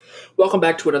Welcome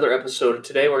back to another episode.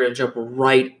 Today we're going to jump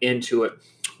right into it.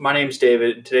 My name's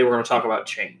David, and today we're going to talk about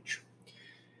change.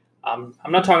 I'm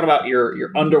not talking about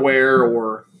your underwear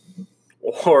or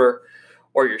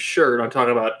your shirt. I'm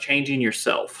talking about changing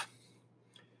yourself.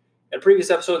 In a previous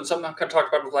episode, and something I've kind of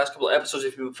talked about in the last couple of episodes,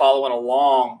 if you've been following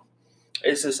along,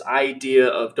 is this idea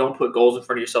of don't put goals in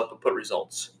front of yourself, but put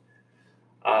results.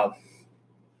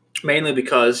 Mainly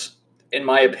because, in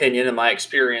my opinion, in my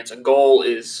experience, a goal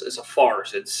is a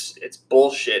farce. It's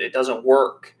bullshit. It doesn't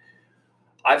work.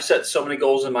 I've set so many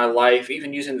goals in my life,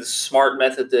 even using the SMART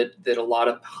method that a lot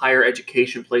of higher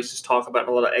education places talk about and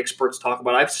a lot of experts talk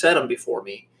about. I've set them before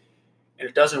me, and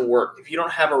it doesn't work. If you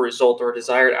don't have a result or a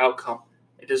desired outcome,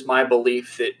 it is my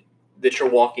belief that you're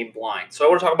walking blind. So I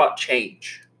want to talk about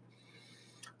change.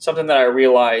 Something that I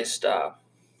realized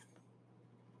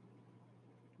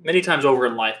many times over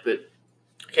in life, but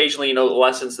occasionally, the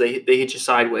lessons, they hit you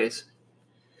sideways.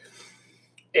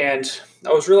 And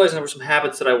I was realizing there were some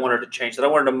habits that I wanted to change, that I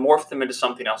wanted to morph them into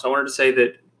something else. I wanted to say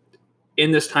that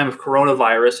in this time of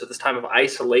coronavirus, at this time of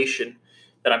isolation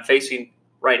that I'm facing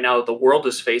right now, that the world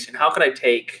is facing, how could I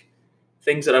take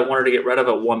things that I wanted to get rid of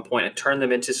at one point and turn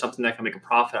them into something that I can make a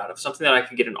profit out of, something that I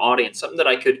could get an audience, something that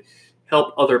I could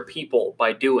help other people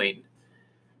by doing,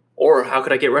 or how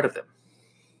could I get rid of them?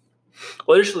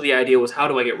 Well, initially the idea was, how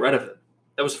do I get rid of them?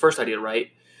 That was the first idea, right?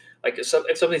 Like if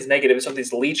something's negative, if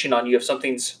something's leeching on you, if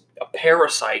something's a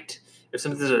parasite, if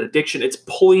something's an addiction, it's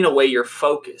pulling away your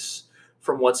focus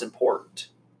from what's important.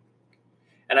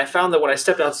 And I found that when I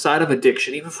stepped outside of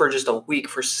addiction, even for just a week,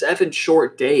 for 7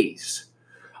 short days,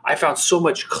 I found so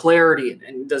much clarity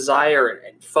and desire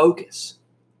and focus.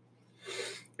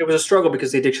 It was a struggle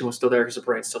because the addiction was still there, because the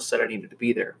brain still said I needed to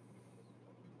be there.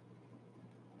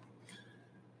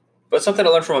 But something I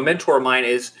learned from a mentor of mine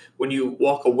is when you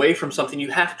walk away from something, you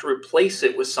have to replace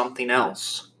it with something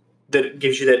else that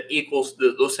gives you that equals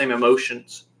those same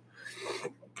emotions.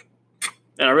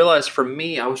 And I realized for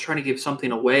me, I was trying to give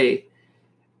something away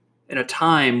in a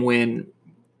time when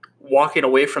walking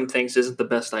away from things isn't the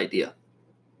best idea. At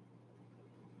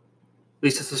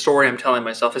least it's the story I'm telling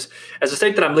myself. As the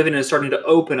state that I'm living in is starting to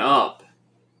open up,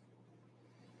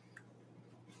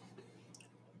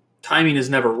 timing is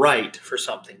never right for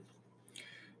something.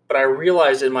 But I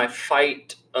realized in my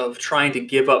fight of trying to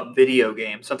give up video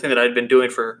games, something that I'd been doing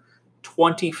for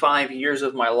 25 years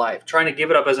of my life, trying to give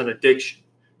it up as an addiction,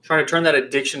 trying to turn that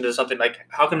addiction to something like,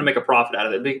 how can I make a profit out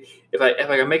of it? If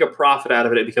I can make a profit out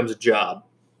of it, it becomes a job.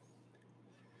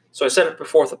 So I set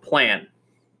forth a plan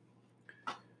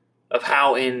of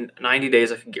how in 90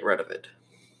 days I could get rid of it.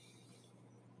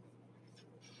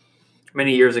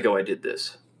 Many years ago I did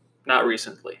this, not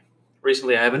recently.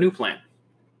 Recently I have a new plan.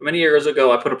 Many years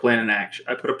ago, I put a plan in action.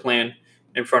 I put a plan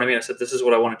in front of me and I said, this is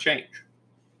what I want to change.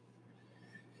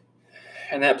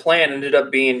 And that plan ended up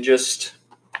being just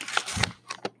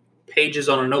pages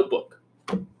on a notebook.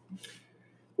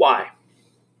 Why?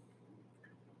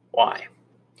 Why?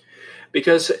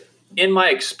 Because in my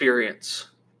experience,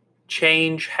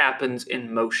 change happens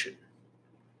in motion.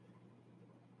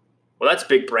 Well, that's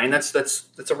big brain. That's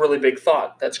a really big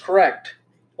thought. That's correct.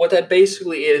 What that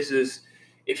basically is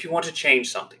if you want to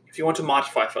change something, if you want to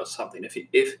modify something,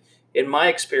 if in my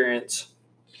experience,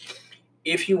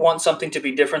 if you want something to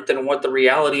be different than what the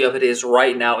reality of it is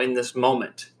right now in this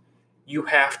moment, you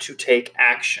have to take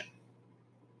action.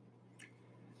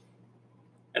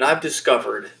 And I've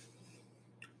discovered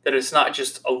that it's not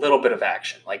just a little bit of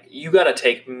action. Like, you got to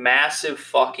take massive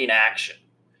fucking action.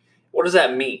 What does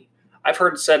that mean? I've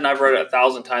heard it said, and I've read it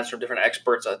 1,000 times from different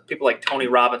experts. People like Tony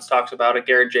Robbins talks about it.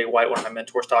 Garrett J. White, one of my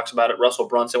mentors, talks about it. Russell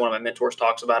Brunson, one of my mentors,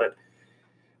 talks about it.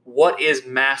 What is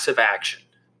massive action?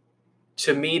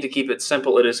 To me, to keep it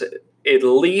simple, it is at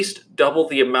least double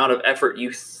the amount of effort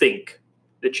you think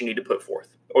that you need to put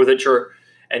forth, or that you're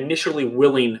initially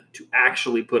willing to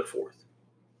actually put forth.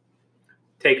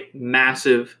 Take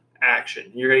massive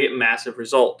action. You're going to get massive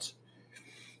results.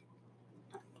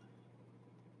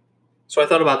 So I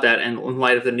thought about that, and in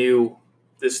light of the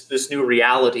this new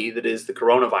reality that is the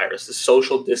coronavirus, the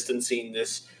social distancing,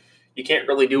 you can't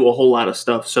really do a whole lot of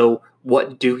stuff. So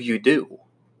what do you do?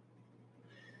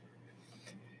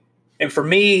 And for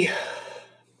me,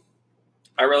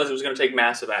 I realized it was going to take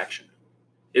massive action.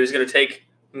 It was going to take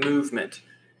movement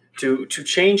to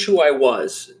change who I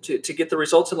was, to get the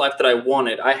results in life that I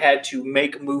wanted. I had to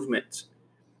make movement.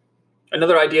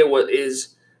 Another idea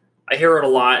is, I hear it a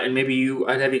lot, and maybe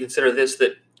I'd have you consider this,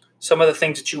 that some of the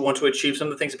things that you want to achieve, some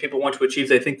of the things that people want to achieve,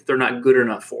 they think that they're not good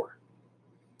enough for.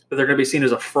 That they're going to be seen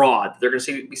as a fraud. They're going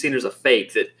to be seen as a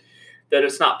fake, that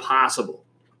it's not possible.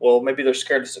 Well, maybe they're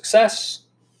scared of success,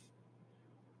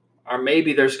 or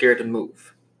maybe they're scared to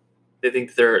move. They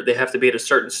think they have to be at a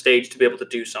certain stage to be able to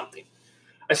do something.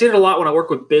 I see it a lot when I work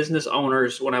with business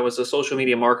owners. When I was a social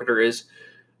media marketer, is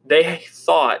they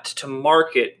thought to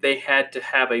market they had to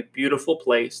have a beautiful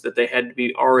place, that they had to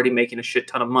be already making a shit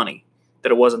ton of money,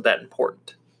 that it wasn't that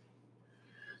important,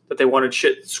 that they wanted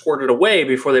shit squirted away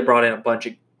before they brought in a bunch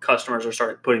of customers or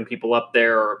started putting people up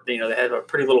there, or they had a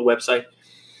pretty little website.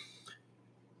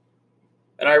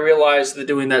 And I realized that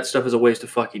doing that stuff is a waste of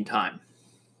fucking time.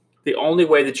 The only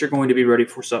way that you're going to be ready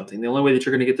for something, the only way that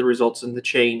you're going to get the results and the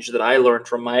change that I learned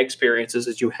from my experiences,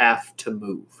 is you have to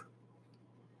move.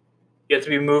 You have to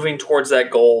be moving towards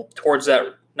that goal, towards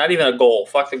that, not even a goal,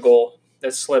 fuck the goal,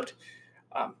 that slipped,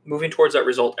 moving towards that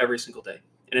result every single day.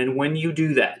 And then when you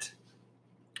do that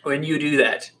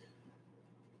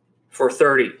for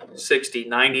 30, 60,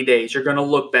 90 days, you're going to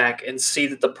look back and see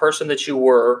that the person that you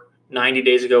were 90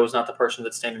 days ago is not the person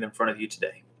that's standing in front of you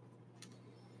today.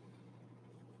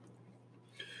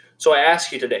 So I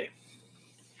ask you today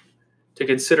to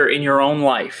consider in your own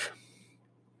life,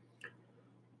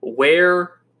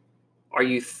 where are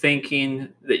you thinking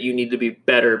that you need to be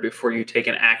better before you take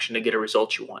an action to get a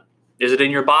result you want? Is it in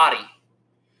your body?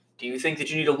 Do you think that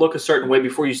you need to look a certain way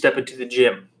before you step into the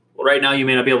gym? Well, right now you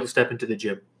may not be able to step into the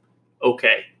gym.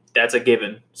 Okay, that's a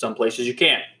given. Some places you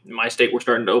can't. In my state, we're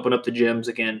starting to open up the gyms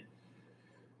again.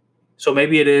 So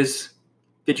maybe it is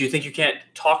that you think you can't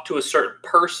talk to a certain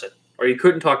person, or you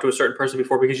couldn't talk to a certain person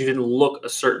before because you didn't look a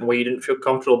certain way. You didn't feel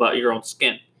comfortable about your own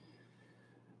skin.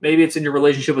 Maybe it's in your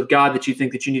relationship with God that you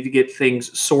think that you need to get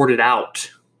things sorted out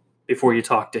before you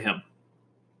talk to Him.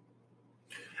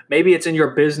 Maybe it's in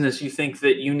your business you think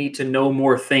that you need to know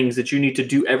more things, that you need to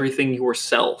do everything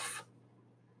yourself.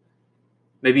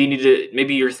 Maybe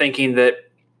you're thinking that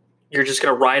you're just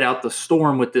going to ride out the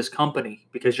storm with this company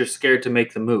because you're scared to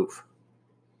make the move.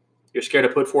 You're scared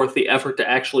to put forth the effort to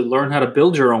actually learn how to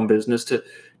build your own business, to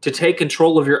take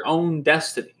control of your own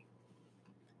destiny,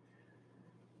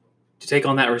 to take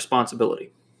on that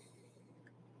responsibility.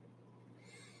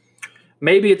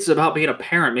 Maybe it's about being a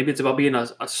parent. Maybe it's about being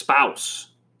a spouse,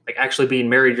 like actually being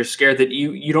married. You're scared that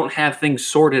you don't have things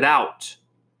sorted out.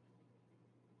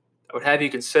 I would have you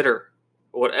consider,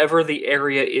 whatever the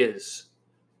area is,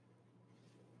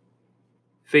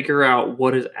 figure out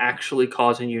what is actually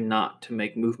causing you not to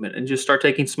make movement, and just start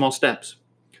taking small steps.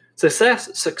 Success,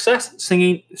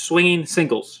 swinging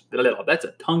singles. That's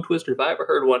a tongue twister if I ever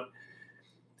heard one.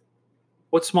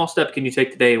 What small step can you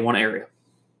take today in one area?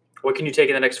 What can you take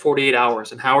in the next 48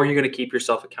 hours? And how are you going to keep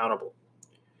yourself accountable?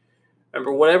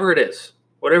 Remember, whatever it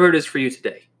is for you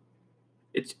today,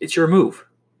 it's your move.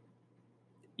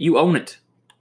 You own it.